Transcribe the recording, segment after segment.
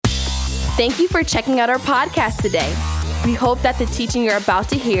Thank you for checking out our podcast today. We hope that the teaching you're about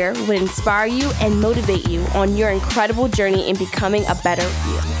to hear will inspire you and motivate you on your incredible journey in becoming a better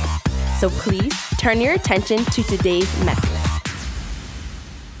you. So please turn your attention to today's message.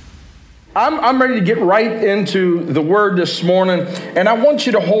 I'm ready to get right into the word this morning, and I want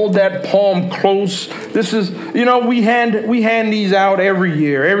you to hold that palm close. This is, we hand these out every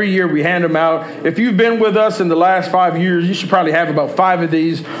year. Every year we hand them out. If you've been with us in the last 5 years, you should probably have about 5 of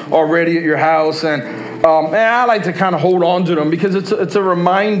these already at your house. And I like to kind of hold on to them because it's a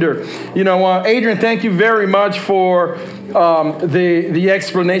reminder. Adrian, thank you very much for the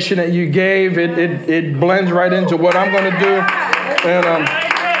explanation that you gave. It blends right into what I'm going to do, and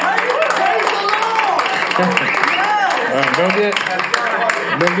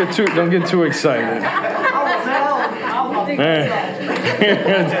don't get too excited.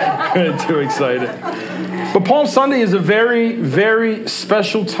 Too excited. But Palm Sunday is a very, very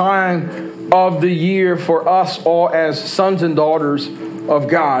special time of the year for us all as sons and daughters of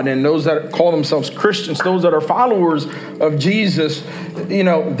God, and those that call themselves Christians, those that are followers of Jesus.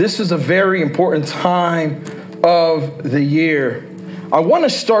 This is a very important time of the year. I want to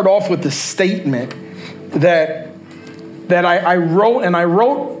start off with the statement that I wrote, and I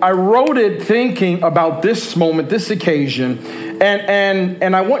wrote it thinking about this moment, this occasion,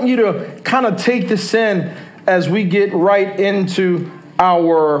 and I want you to kind of take this in as we get right into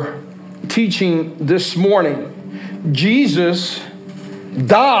our teaching this morning. Jesus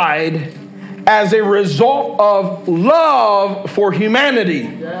died as a result of love for humanity.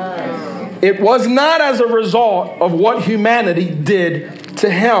 Yes. It was not as a result of what humanity did to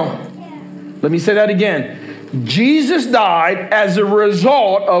him. Let me say that again. Jesus died as a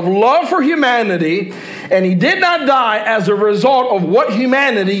result of love for humanity, and he did not die as a result of what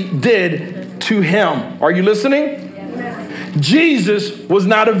humanity did to him. Are you listening? Yes. Jesus was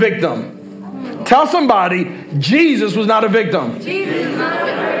not a victim. Tell somebody, Jesus was not a victim. Jesus was not a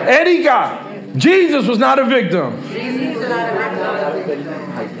victim. Eddie God, Jesus was not a victim. Jesus was not a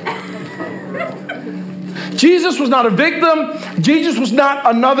victim. Jesus was not a victim. Jesus was not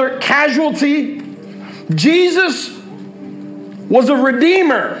another casualty. Jesus was a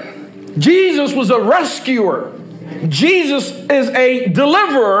redeemer. Jesus was a rescuer. Jesus is a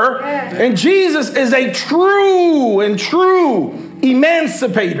deliverer. And Jesus is a true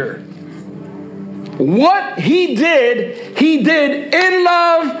emancipator. What he did in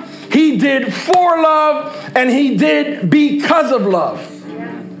love, he did for love, and he did because of love.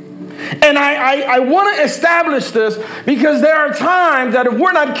 And I want to establish this because there are times that if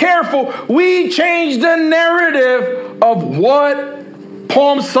we're not careful, we change the narrative of what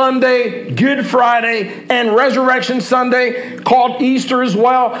Palm Sunday, Good Friday, and Resurrection Sunday, called Easter as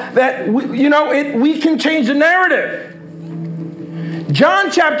well, that we can change the narrative. John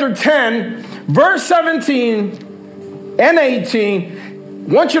chapter 10, verse 17 and 18,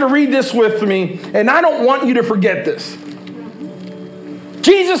 I want you to read this with me, and I don't want you to forget this.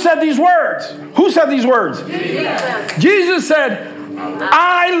 Jesus said these words. Who said these words? Jesus said,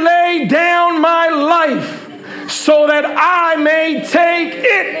 I lay down my life so that I may take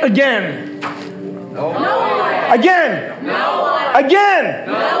it again. No one. Again. No one. Again.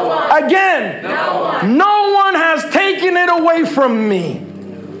 No one. Again. No one. No one has taken it away from me.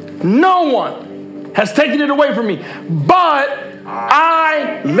 No one has taken it away from me. But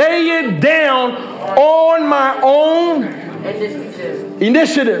I lay it down on my own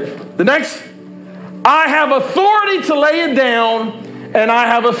initiative. The next, I have authority to lay it down, and I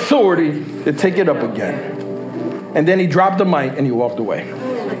have authority to take it up again. And then he dropped the mic and he walked away.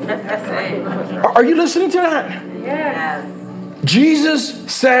 Are you listening to that? Yes.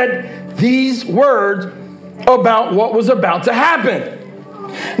 Jesus said these words about what was about to happen.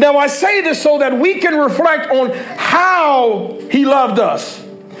 Now, I say this so that we can reflect on how he loved us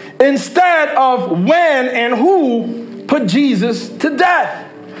instead of when and who put Jesus to death.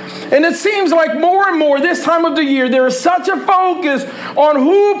 And it seems like more and more this time of the year, there is such a focus on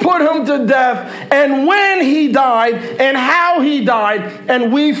who put him to death and when he died and how he died.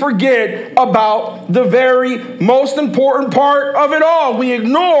 And we forget about the very most important part of it all. We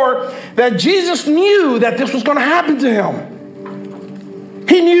ignore that Jesus knew that this was going to happen to him.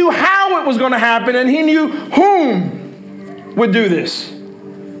 He knew how it was going to happen, and he knew whom would do this.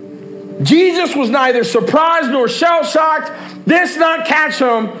 Jesus was neither surprised nor shell-shocked. This not catch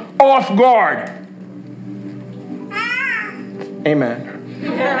him off guard. Amen.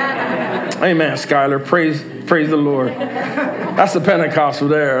 Amen, Skylar. Praise the Lord. That's the Pentecostal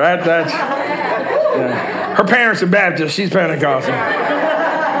there. That's yeah. Her parents are Baptist. She's Pentecostal.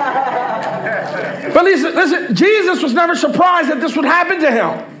 But listen, Jesus was never surprised that this would happen to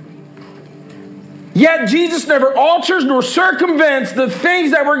him. Yet Jesus never alters nor circumvents the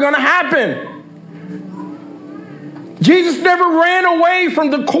things that were going to happen. Jesus never ran away from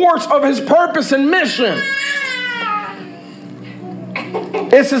the course of his purpose and mission.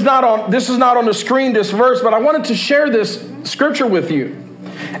 This is not on the screen, this verse, but I wanted to share this scripture with you.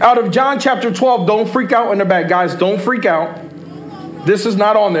 Out of John chapter 12, don't freak out in the back. Guys, don't freak out. This is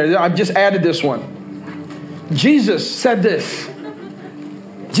not on there. I've just added this one. Jesus said this.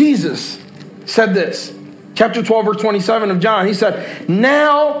 Jesus said this. Chapter 12, verse 27 of John. He said,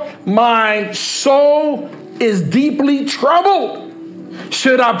 now my soul is deeply troubled.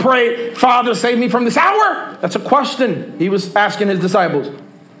 Should I pray, Father, save me from this hour? That's a question he was asking his disciples.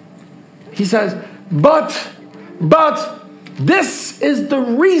 He says, but this is the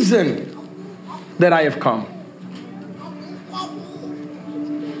reason that I have come.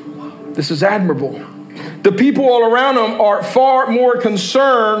 This is admirable. The people all around him are far more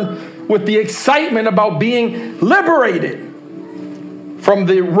concerned with the excitement about being liberated from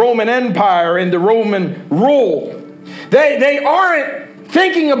the Roman Empire and the Roman rule. They aren't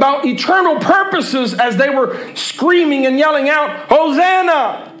thinking about eternal purposes as they were screaming and yelling out,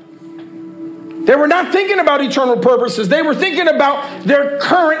 Hosanna! They were not thinking about eternal purposes. They were thinking about their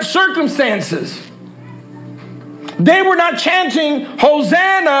current circumstances. They were not chanting,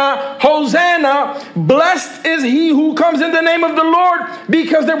 Hosanna, Hosanna, blessed is he who comes in the name of the Lord,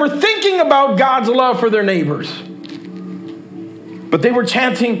 because they were thinking about God's love for their neighbors. But they were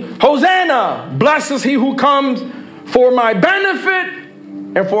chanting, Hosanna, blessed is he who comes for my benefit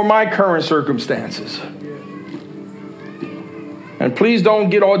and for my current circumstances. And please don't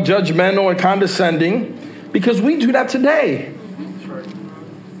get all judgmental and condescending, because we do that today.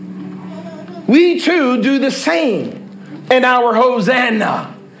 We too do the same in our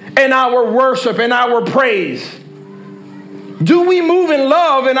Hosanna, in our worship, in our praise. Do we move in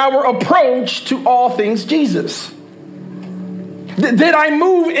love in our approach to all things Jesus? Did I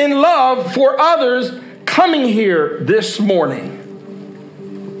move in love for others coming here this morning?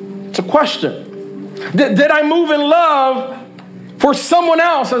 It's a question. Did I move in love for someone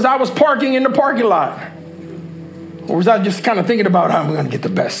else as I was parking in the parking lot? Or was I just kind of thinking about how I'm going to get the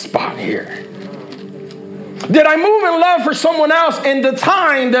best spot here? Did I move in love for someone else in the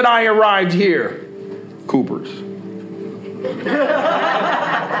time that I arrived here? Coopers.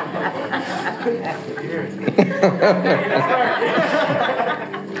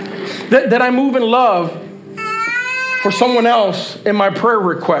 Did I move in love for someone else in my prayer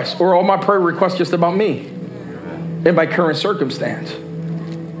requests, or all my prayer requests just about me in my current circumstance?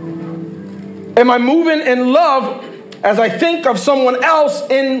 Am I moving in love as I think of someone else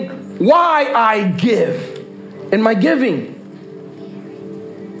in why I give, in my giving?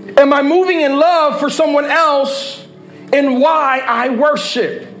 Am I moving in love for someone else in why I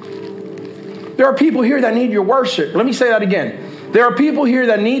worship? There are people here that need your worship. Let me say that again. There are people here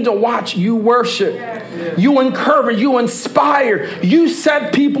that need to watch you worship. You encourage, you inspire, you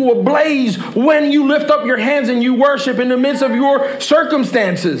set people ablaze when you lift up your hands and you worship in the midst of your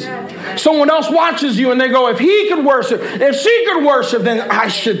circumstances. Someone else watches you and they go, if he could worship, if she could worship, then I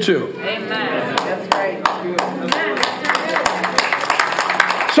should too. Amen. That's right.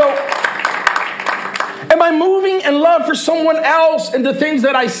 So, am I moving in love for someone else in the things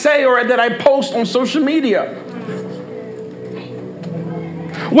that I say or that I post on social media?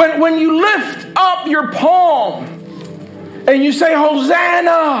 When you lift up your palm and you say,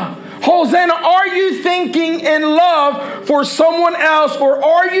 Hosanna, Hosanna, are you thinking in love for someone else, or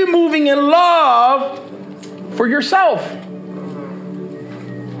are you moving in love for yourself?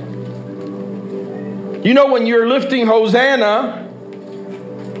 You know, when you're lifting Hosanna,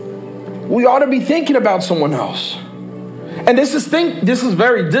 we ought to be thinking about someone else. And this is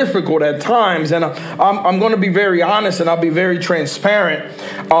very difficult at times, and I'm going to be very honest, and I'll be very transparent,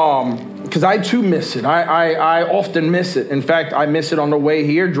 because I too miss it. I often miss it. In fact, I miss it on the way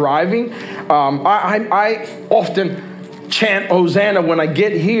here driving. I often chant Hosanna when I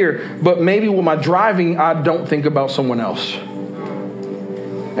get here, but maybe with my driving, I don't think about someone else.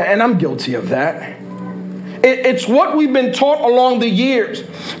 And I'm guilty of that. It's what we've been taught along the years.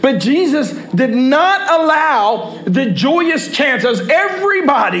 But Jesus did not allow the joyous chants as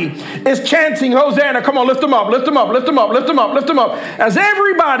everybody is chanting Hosanna. Come on, lift them up, lift them up, lift them up, lift them up, lift them up. As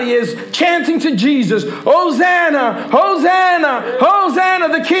everybody is chanting to Jesus, Hosanna, Hosanna,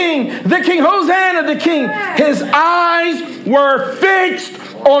 Hosanna, the King, Hosanna, the King. His eyes were fixed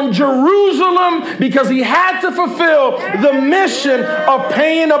on Jerusalem because he had to fulfill the mission of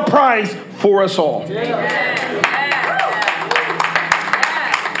paying a price for us all.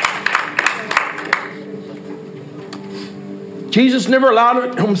 Jesus never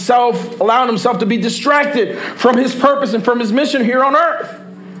allowed himself to be distracted from his purpose and from his mission here on earth.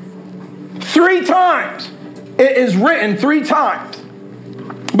 3 times. It is written 3 times.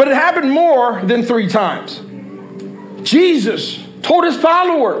 But it happened more than 3 times. Jesus told his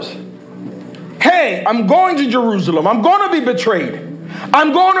followers, hey, I'm going to Jerusalem. I'm going to be betrayed.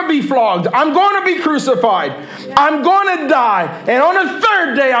 I'm going to be flogged. I'm going to be crucified. I'm going to die. And on the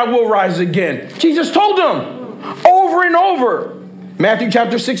 3rd day, I will rise again. Jesus told them over and over. Matthew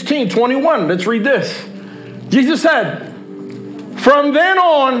chapter 16, 21. Let's read this. Jesus said, from then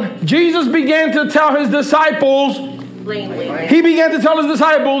on, Jesus began to tell his disciples, he began to tell his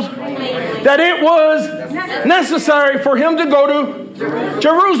disciples that it was necessary for him to go to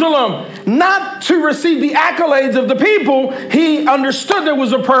Jerusalem, not to receive the accolades of the people. He understood there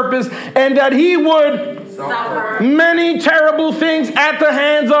was a purpose and that he would suffer many terrible things at the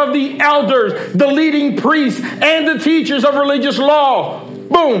hands of the elders, the leading priests, and the teachers of religious law.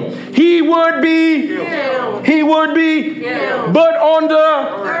 Boom. He would be killed. But on the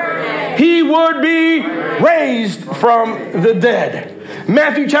 3rd day, he would be raised from the dead.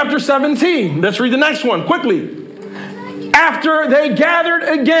 Matthew chapter 17. Let's read the next one quickly. After they gathered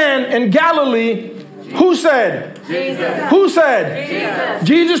again in Galilee, who said? Jesus. Who said? Jesus.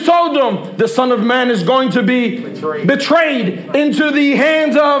 Jesus told them the Son of Man is going to be betrayed into the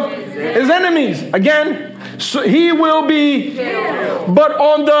hands of his enemies. Again, so he will be killed, but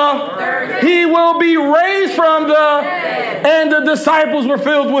on the he will be raised from the and the disciples were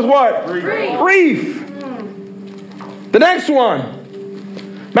filled with what? Grief. The next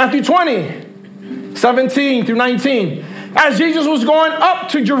one, Matthew 20, 17 through 19. As Jesus was going up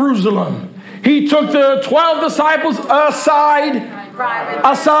to Jerusalem, he took the 12 disciples aside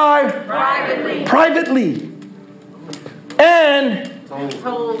privately, and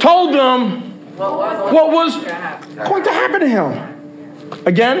told them what was going to happen to him.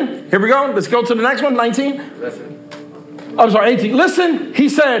 Again, here we go. Let's go to the next one, 19. I'm sorry, 18. Listen, he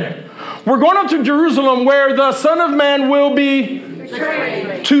said, we're going up to Jerusalem where the Son of Man will be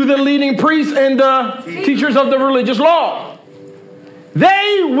betrayed to the leading priests and the teachers of the religious law.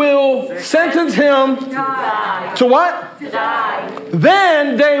 They will sentence him to what? To die.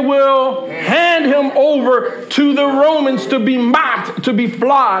 Then they will hand him over to the Romans to be mocked, to be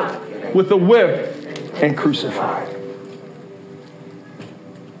flogged with a whip and crucified.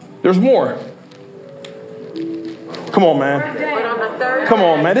 There's more. Come on, man. Come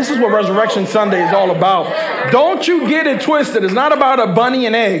on, man. This is what Resurrection Sunday is all about. Don't you get it twisted. It's not about a bunny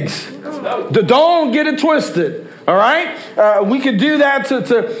and eggs. Don't get it twisted. All right? We could do that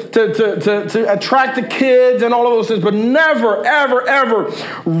to attract the kids and all of those things, but never, ever, ever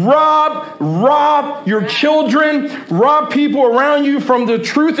rob your children, rob people around you from the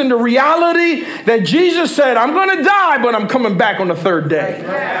truth and the reality that Jesus said, I'm going to die, but I'm coming back on the 3rd day.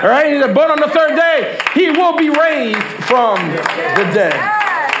 All right? He said, but on the 3rd day, he will be raised from the dead.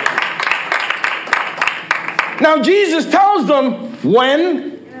 Now, Jesus tells them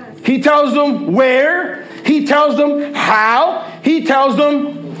when, he tells them where, he tells them how, he tells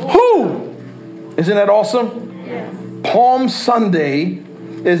them who. Isn't that awesome? Yes. Palm Sunday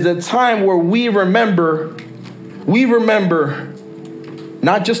is the time where we remember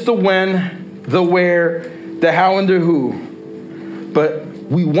not just the when, the where, the how, and the who, but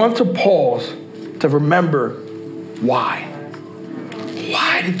we want to pause to remember why.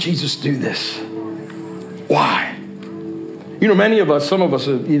 Why did Jesus do this? Why? You know, many of us, some of us,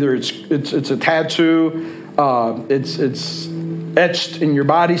 either it's a tattoo, it's etched in your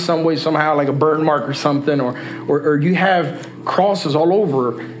body some way, somehow, like a burn mark or something, or you have crosses all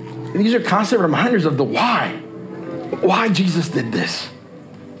over. These are constant reminders of the why. Why Jesus did this.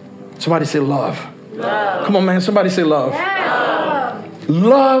 Somebody say love. Love. Come on, man. Somebody say love. Yeah.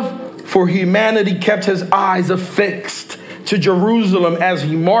 Love for humanity kept his eyes affixed to Jerusalem as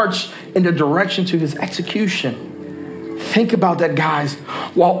he marched in the direction to his execution. Think about that, guys.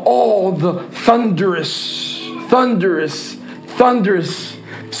 While all the thunderous,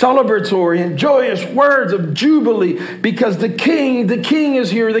 celebratory and joyous words of jubilee, because the king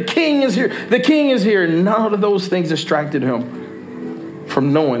is here, the king is here, the king is here. None of those things distracted him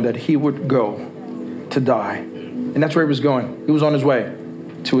from knowing that he would go to die. And that's where he was going. He was on his way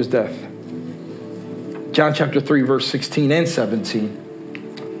to his death. John chapter 3, verse 16 and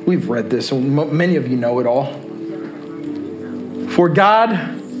 17. We've read this, so many of you know it all. For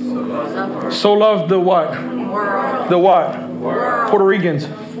God so loved the what? World. The what? World. Puerto Ricans.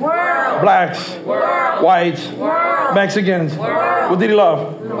 World. Blacks. World. Whites. World. Mexicans. World. What did he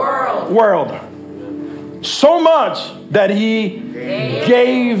love? World. So much that he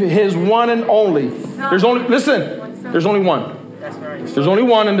gave his one and only. There's only one. There's only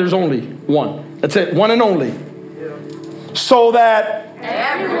one and there's only one. That's it. One and only. So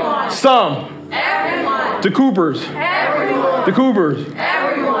that some, the Coopers, the Coopers,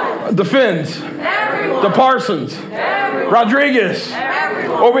 the Finns, the Parsons, Rodriguez,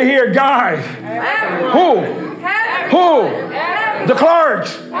 over here, guys, who, the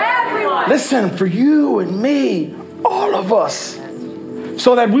Clarks, listen, for you and me, all of us,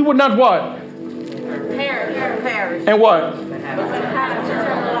 so that we would not what? And what?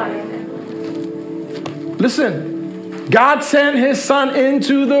 Listen, God sent his son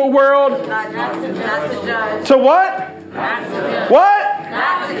into the world to what? What?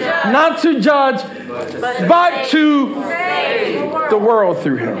 Not to judge, but to save the world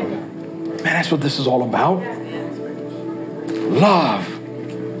through him. Man, that's what this is all about. Love,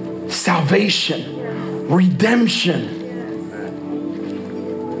 salvation, redemption.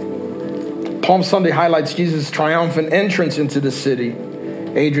 Palm Sunday highlights Jesus' triumphant entrance into the city.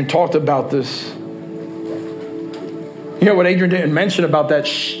 Adrian talked about this. You know what Adrian didn't mention about that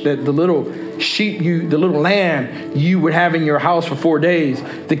the little sheep, the little lamb you would have in your house for 4 days.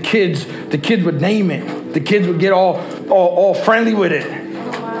 The kids would name it. The kids would get all friendly with it.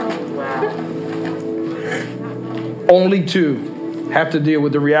 Only two have to deal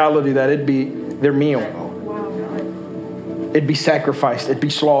with the reality that it'd be their meal. It'd be sacrificed. It'd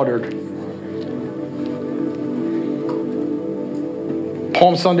be slaughtered.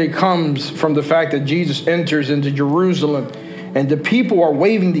 Palm Sunday comes from the fact that Jesus enters into Jerusalem and the people are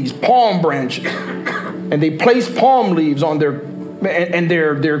waving these palm branches and they place palm leaves on their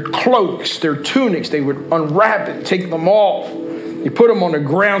cloaks, their tunics. They would unwrap it, take them off. They put them on the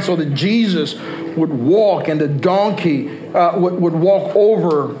ground so that Jesus would walk and the donkey would walk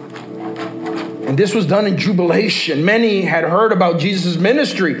over. And this was done in jubilation. Many had heard about Jesus'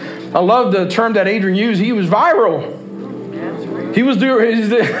 ministry. I love the term that Adrian used. He was viral. He was he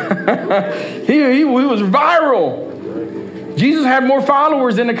was viral. Jesus had more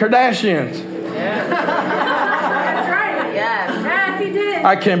followers than the Kardashians. Yeah. That's right. Yes, he did.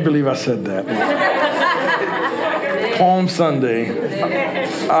 I can't believe I said that. Palm Sunday,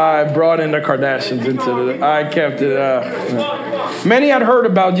 I brought in the Kardashians into it. I kept it. Many had heard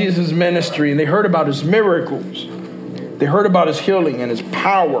about Jesus' ministry and they heard about his miracles. They heard about his healing and his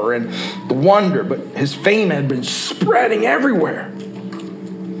power and the wonder, but his fame had been spreading everywhere.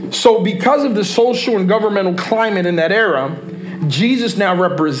 So because of the social and governmental climate in that era, Jesus now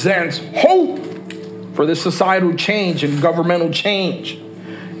represents hope for this societal change and governmental change.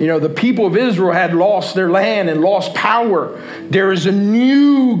 You know, the people of Israel had lost their land and lost power. There is a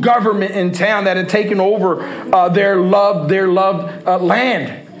new government in town that had taken over their loved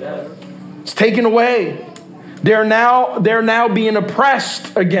land. It's taken away. They're now being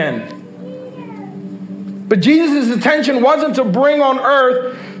oppressed again. But Jesus' intention wasn't to bring on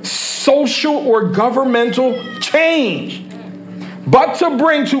earth social or governmental change, but to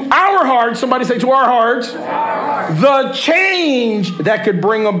bring to our hearts, somebody say to our hearts, the change that could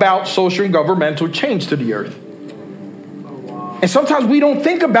bring about social and governmental change to the earth. And sometimes we don't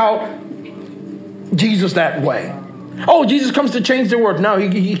think about Jesus that way. Oh, Jesus comes to change the world. No,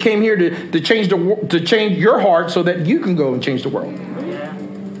 he came here to change your heart so that you can go and change the world.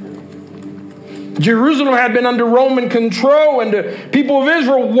 Jerusalem had been under Roman control and the people of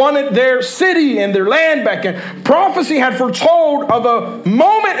Israel wanted their city and their land back. And prophecy had foretold of a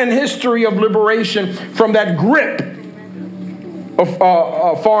moment in history of liberation from that grip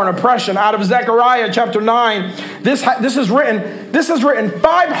of foreign oppression. Out of Zechariah chapter 9, this is written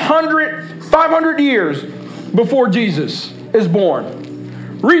 500 years before Jesus is born.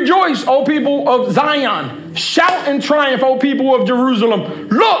 Rejoice, O people of Zion. Shout in triumph, O people of Jerusalem.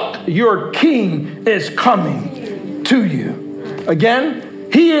 Look, your king is coming to you. Again,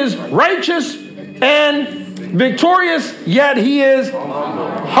 he is righteous and victorious, yet he is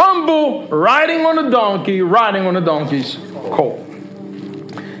humble, riding on a donkey's colt.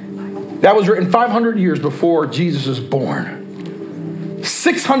 That was written 500 years before Jesus was born.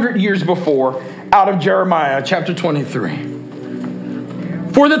 600 years before, out of Jeremiah chapter 23.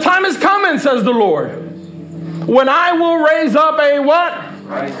 For the time is coming, says the Lord, when I will raise up a what?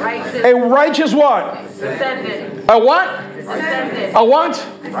 Righteous. A righteous what? Descendant. A what? Descendant. A what?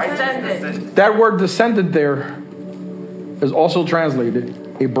 Descendant. That word descendant there is also translated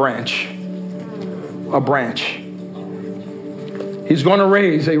a branch. A branch. He's going to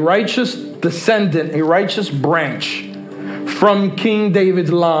raise a righteous descendant, a righteous branch from King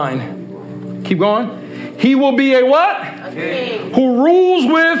David's line. Keep going. He will be a what? A king. Who rules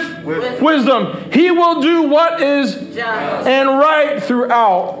with wisdom. He will do what is Just. and right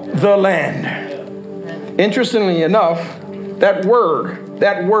throughout the land. Interestingly enough, That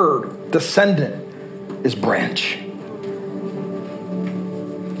word, descendant, is branch.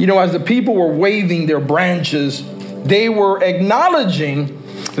 You know, as the people were waving their branches, they were acknowledging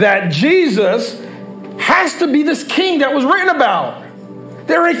that Jesus has to be this king that was written about.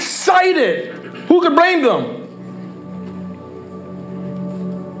 They're excited. Who could blame them?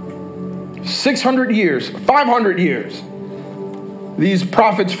 600 years, 500 years, these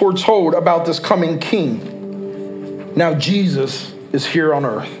prophets foretold about this coming king. Now Jesus is here on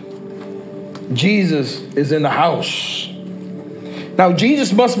earth. Jesus is in the house. Now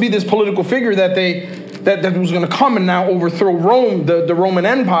Jesus must be this political figure that was going to come and now overthrow Rome, the Roman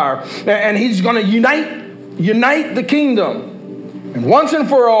Empire. And he's going to unite the kingdom. And once and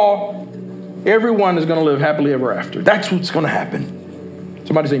for all, everyone is going to live happily ever after. That's what's going to happen.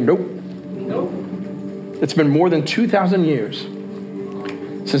 Somebody say, nope. Nope. It's been more than 2,000 years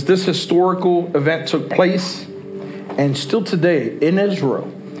since this historical event took place. And still today in Israel,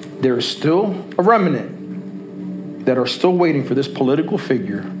 there is still a remnant that are still waiting for this political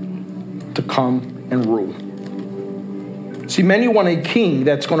figure to come and rule. See, many want a king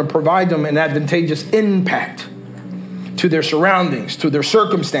that's going to provide them an advantageous impact to their surroundings, to their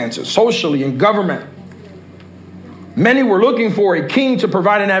circumstances, socially and government. Many were looking for a king to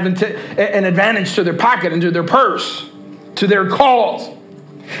provide an advantage to their pocket and to their purse, to their cause,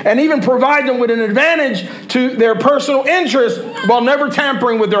 and even provide them with an advantage to their personal interests while never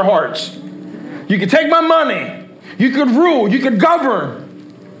tampering with their hearts. You could take my money. You could rule. You could govern.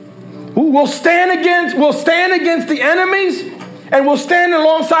 We'll stand against the enemies, and we'll stand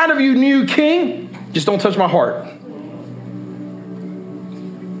alongside of you, new king. Just don't touch my heart.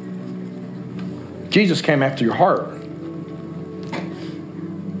 Jesus came after your heart.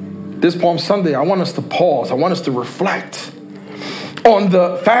 This Palm Sunday, I want us to pause. I want us to reflect on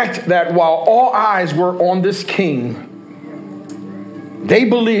the fact that while all eyes were on this king, they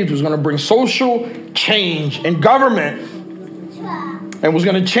believed it was going to bring social change in government and was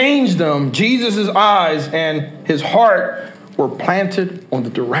going to change them. Jesus' eyes and his heart were planted on the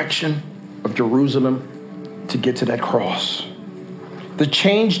direction of Jerusalem to get to that cross. The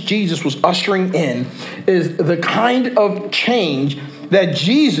change Jesus was ushering in is the kind of change that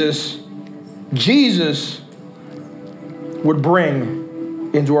Jesus would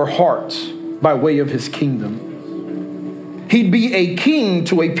bring into our hearts by way of his kingdom. He'd be a king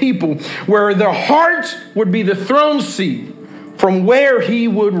to a people where the heart would be the throne seat from where he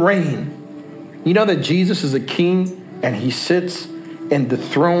would reign. You know that Jesus is a king and he sits in the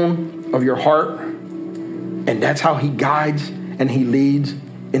throne of your heart, and that's how he guides and he leads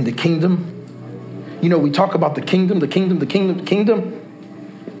in the kingdom. You know, we talk about the kingdom.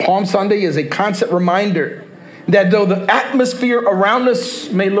 Palm Sunday is a constant reminder that though the atmosphere around us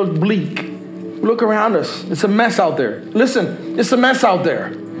may look bleak, look around us. It's a mess out there. Listen, it's a mess out there.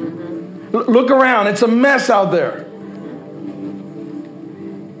 Look around. It's a mess out there.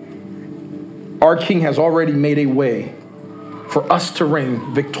 Our King has already made a way for us to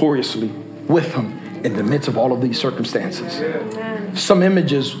reign victoriously with him in the midst of all of these circumstances. Some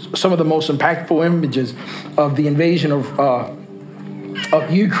images, some of the most impactful images of the invasion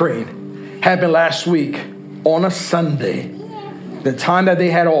of Ukraine happened last week on a Sunday, the time that they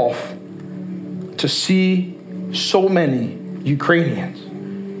had off, to see so many Ukrainians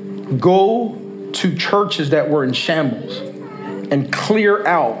go to churches that were in shambles and clear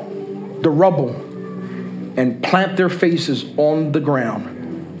out the rubble and plant their faces on the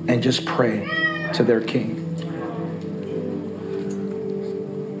ground and just pray to their king.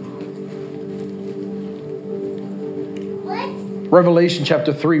 Revelation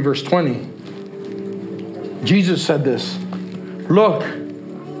chapter 3, verse 20. Jesus said this, "Look,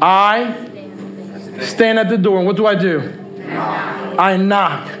 I stand at the door, and what do? I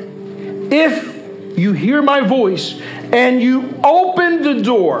knock. If you hear my voice and you open the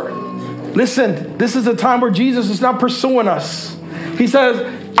door," listen, this is a time where Jesus is not pursuing us. He says,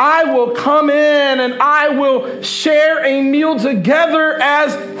 "I will come in and I will share a meal together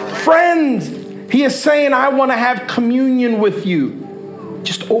as friends." He is saying, I want to have communion with you.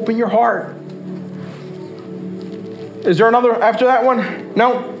 Just open your heart. Is there another after that one?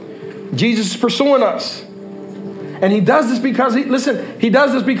 No. Jesus is pursuing us. And he does this because he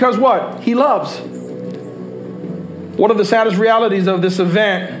does this because what? He loves. One of the saddest realities of this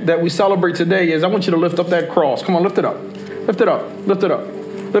event that we celebrate today is I want you to lift up that cross. Come on, lift it up. Lift it up. Lift it up.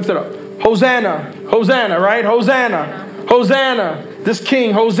 Lift it up. Hosanna. Hosanna, right? Hosanna. Hosanna. This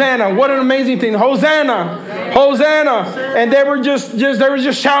king, Hosanna. What an amazing thing. Hosanna. Hosanna. And they were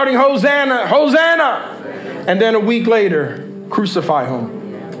just shouting, Hosanna. Hosanna. And then a week later, crucify him.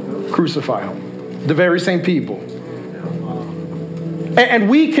 Crucify him. The very same people. And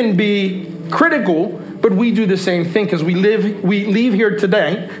we can be critical, but we do the same thing because we leave here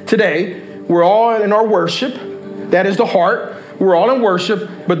today, we're all in our worship. That is the heart. We're all in worship,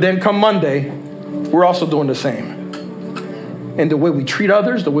 but then come Monday, we're also doing the same. And the way we treat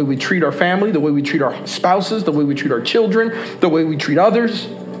others, the way we treat our family, the way we treat our spouses, the way we treat our children, the way we treat others.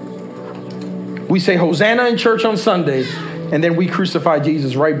 We say Hosanna in church on Sunday, and then we crucify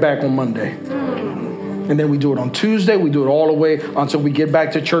Jesus right back on Monday. And then we do it on Tuesday. We do it all the way until we get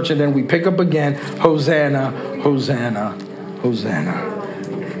back to church, and then we pick up again. Hosanna, Hosanna, Hosanna.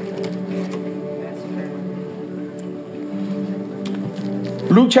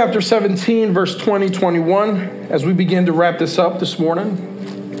 Luke chapter 17, verse 20, 21, as we begin to wrap this up this morning.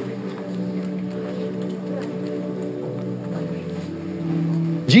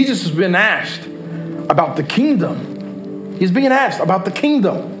 Jesus has been asked about the kingdom. He's being asked about the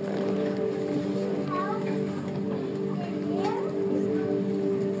kingdom.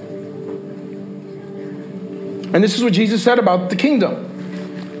 And this is what Jesus said about the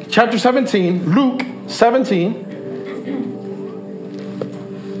kingdom. Chapter 17, Luke 17.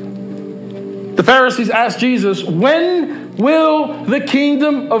 The Pharisees asked Jesus, when will the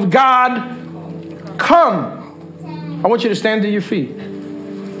kingdom of God come? I want you to stand to your feet.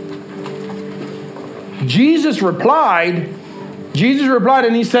 Jesus replied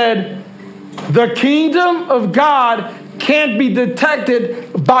and he said, the kingdom of God can't be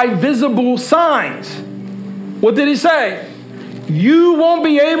detected by visible signs. What did he say? You won't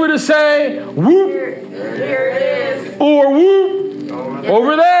be able to say, whoop, Here it is. or whoop,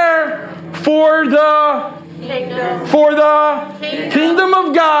 over there. For the kingdom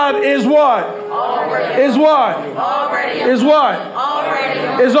of God is what? Already. Is what? Already. Is what?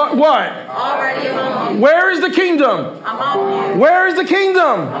 Already. Is what? Already among you. Where is the kingdom? Among you. Where is the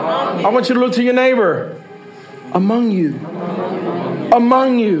kingdom? Among you. I want you to look to your neighbor. Among you.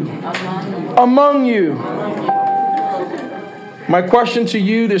 Among you. Among you. My question to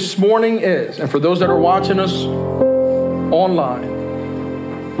you this morning is, and for those that are watching us online,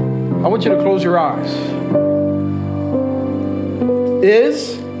 I want you to close your eyes.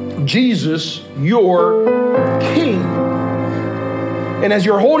 Is Jesus your king? And as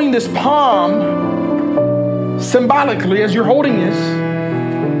you're holding this palm, symbolically, as you're holding this,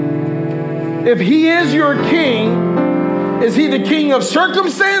 if he is your king, is he the king of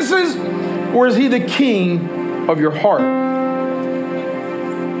circumstances or is he the king of your heart?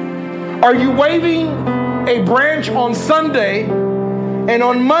 Are you waving a branch on Sunday and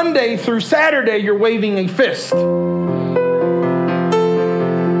on Monday through Saturday, you're waving a fist?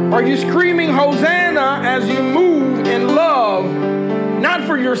 Are you screaming Hosanna as you move in love, not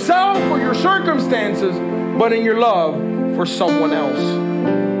for yourself or your circumstances, but in your love for someone else?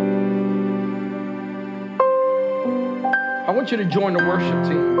 I want you to join the worship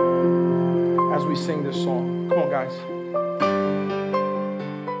team as we sing this song. Come on, guys.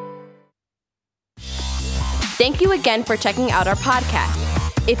 Thank you again for checking out our podcast.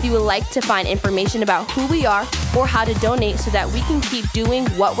 If you would like to find information about who we are or how to donate so that we can keep doing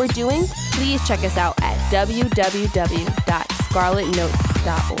what we're doing, please check us out at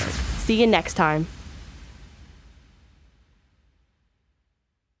www.scarletnote.org. See you next time.